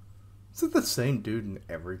 Is it the same dude in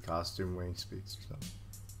every costume when he speaks or something?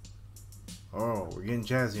 Oh, we're getting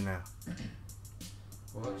jazzy now.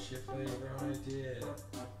 What's your favorite idea?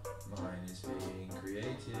 Mine is being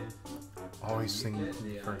creative. Oh, he's You singing get from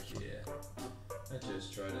the the first one. idea. I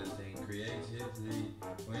just try to think creatively.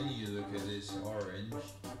 When you look at this orange,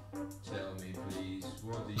 tell me please,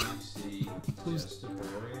 what do you see? Just a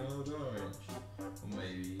boring old orange. Or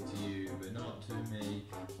maybe to you, but not to me.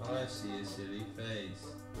 I see a silly face,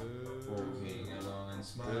 walking along and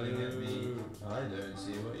smiling at me. I don't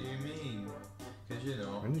see what you mean.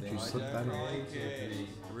 When did you slip that on? Like it.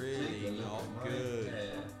 Really not good.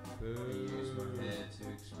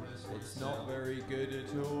 It's not very good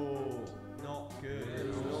at all. Not good.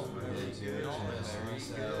 It's not very good. Not very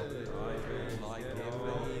good. I don't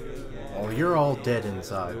like it. Oh, you're all dead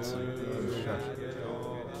inside. So shush.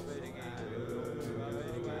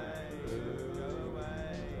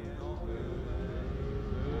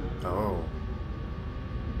 Oh.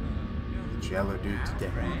 The jello dude's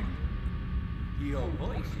dead. Your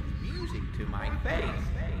voice is music to my face.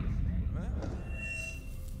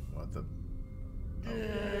 What the?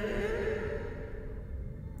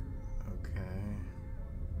 Okay.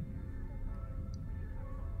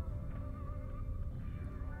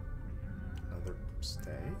 Another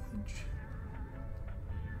stage?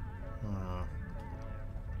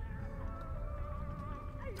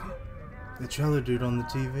 The cello dude on the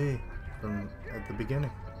TV from at the beginning.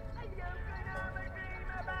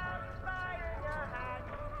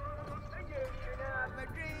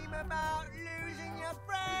 Dream about losing your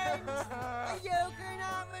friends. You can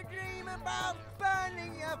have a dream about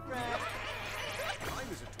burning your friends. Time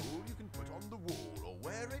is a tool you can put on the wall or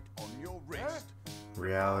wear it on your wrist.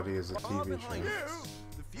 Reality is a Far TV behind show. you,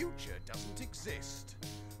 the future doesn't exist.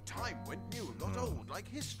 Time went new and got old like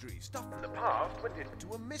history. Stuff from the past went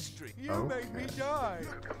into a mystery. You made me die.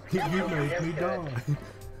 You made me die.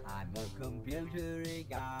 I'm a computery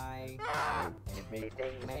guy.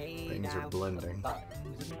 Everything made Things are out blending. of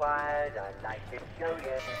buttons and wires. I'd like to show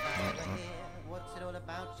you. What's it all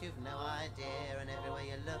about? You've no idea, and everywhere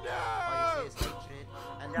you look, all you see is hatred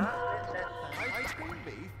and Ice cream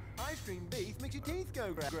beef. Ice cream beef makes your teeth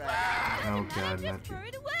go gra. Oh god, Just not throw you.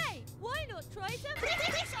 it away. Why not try some?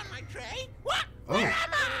 This on my tray? What? Oh!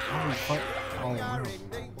 Oh, fuck. Oh, We are no. in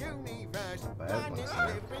the universe. Bad ones Planets there.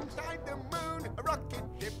 live inside the moon. A rocket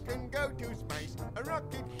ship can go to space. A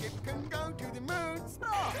rocket ship can go to the moon.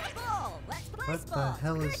 Ball. Let's play What the sports.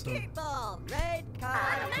 hell is Cricket ball. Red card.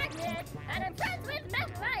 I'm Magnet, and I'm friends with Matt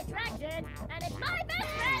by Attraction, and it's my best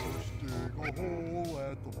friend. Dig a hole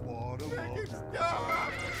at the bottom of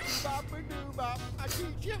Stop! Bop-a-doo-bop. I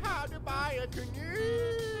teach you how to buy a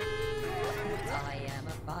canoe. I am a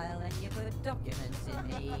file and you put documents in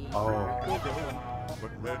me. Oh,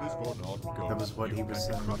 but red is for not go. that was what he was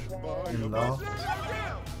saying By in the law.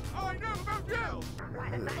 I know about jail.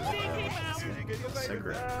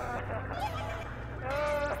 Cigarette.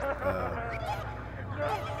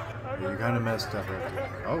 You kind of messed up right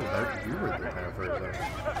there. Oh, that, you were the kind of first.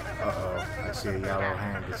 Uh-oh, I see a yellow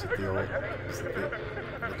hand. Is it the old, is it the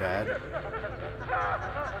dad?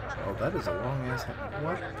 Oh, that is a long ass hand.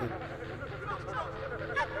 What the?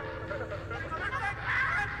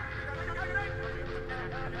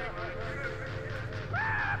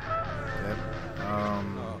 Yep.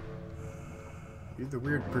 You're the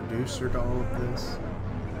weird producer to all of this.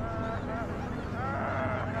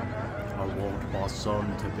 I want my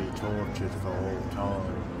son to be tortured for all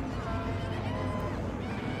time.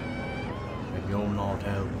 And you're not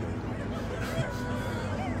helping.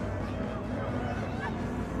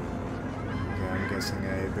 Okay, I'm guessing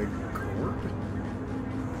a big cord.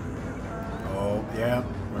 Oh, yeah,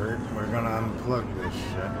 we're gonna unplug this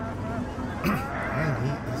shit.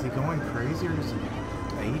 Man, is he going crazy or is he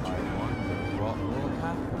aging? What will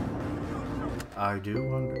happen? I do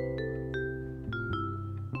wonder.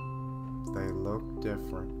 They look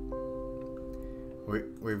different.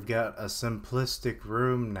 We've got a simplistic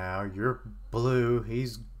room now. You're blue,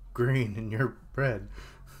 he's green, and you're red.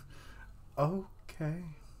 Okay.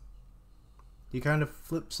 You kind of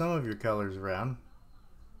flip some of your colors around.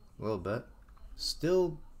 A little bit.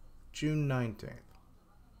 Still June 19th.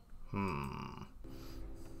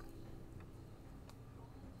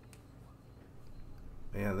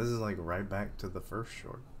 Yeah, this is like right back to the first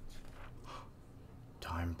short.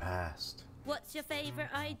 Time passed. What's your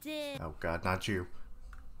favorite idea? Oh god, not you.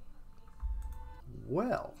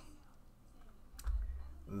 Well,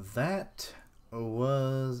 that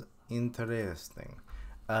was interesting.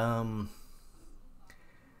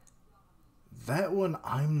 That one,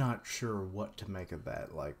 I'm not sure what to make of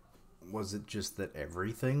that. Like, was it just that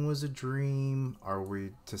everything was a dream? Are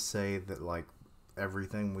we to say that, like,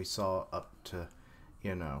 everything we saw up to,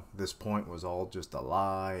 you know, this point was all just a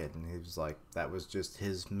lie, and he was like, that was just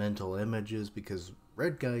his mental images? Because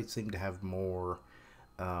Red Guy seemed to have more,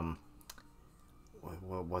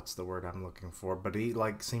 what's the word I'm looking for? But he,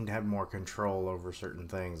 like, seemed to have more control over certain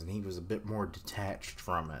things, and he was a bit more detached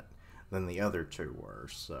from it than the other two were,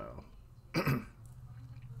 so...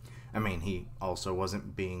 I mean, he also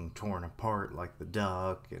wasn't being torn apart like the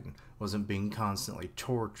Duck, and wasn't being constantly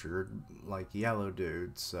tortured like Yellow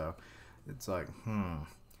Dude, so it's like,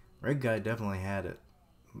 Red Guy definitely had it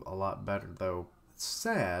a lot better, though it's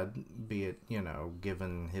sad, be it,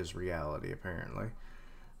 given his reality, apparently.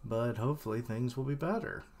 But hopefully things will be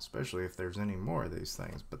better, especially if there's any more of these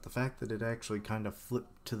things. But the fact that it actually kind of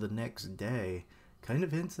flipped to the next day kind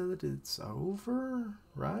of hints that it's over,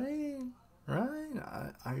 right?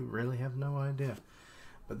 I really have no idea.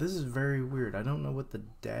 But this is very weird. I don't know what the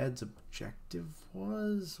dad's objective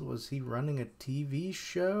was. Was he running a TV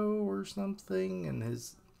show or something? And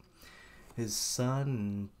his son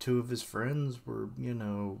and two of his friends were,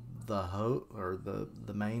 the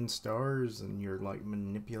main stars, and you're like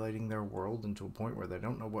manipulating their world into a point where they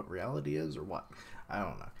don't know what reality is or what. I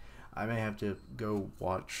don't know. I may have to go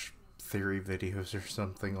watch theory videos or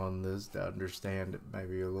something on this to understand it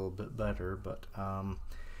maybe a little bit better, but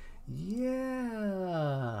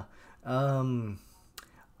yeah. I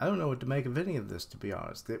don't know what to make of any of this, to be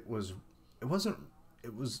honest. It was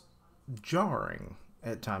jarring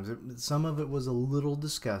at times. Some of it was a little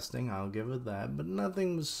disgusting, I'll give it that, but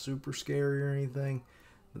nothing was super scary or anything.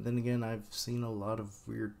 But then again, I've seen a lot of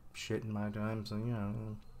weird shit in my time, so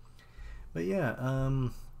but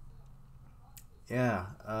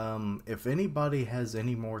if anybody has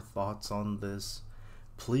any more thoughts on this,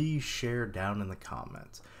 please share down in the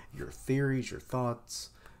comments your theories, your thoughts,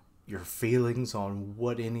 your feelings on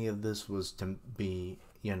what any of this was to be,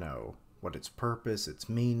 what its purpose, its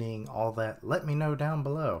meaning, all that. Let me know down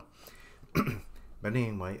below. But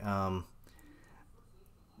anyway,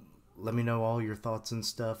 let me know all your thoughts and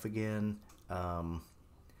stuff again.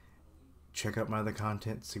 Check out my other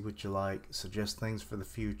content, see what you like, suggest things for the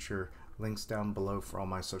future. Links down below for all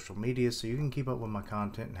my social media so you can keep up with my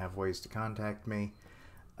content and have ways to contact me.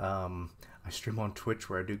 I stream on Twitch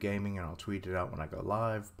where I do gaming, and I'll tweet it out when I go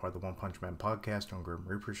live. Part of the One Punch Man podcast on Grim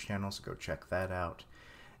Reaper's channel, so go check that out.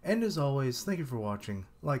 And as always, thank you for watching.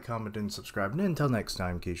 Like, comment, and subscribe. And until next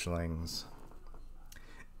time, Quichling.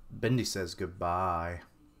 Bendy says goodbye.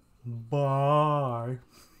 Bye.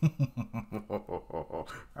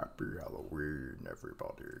 Happy Halloween,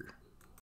 everybody.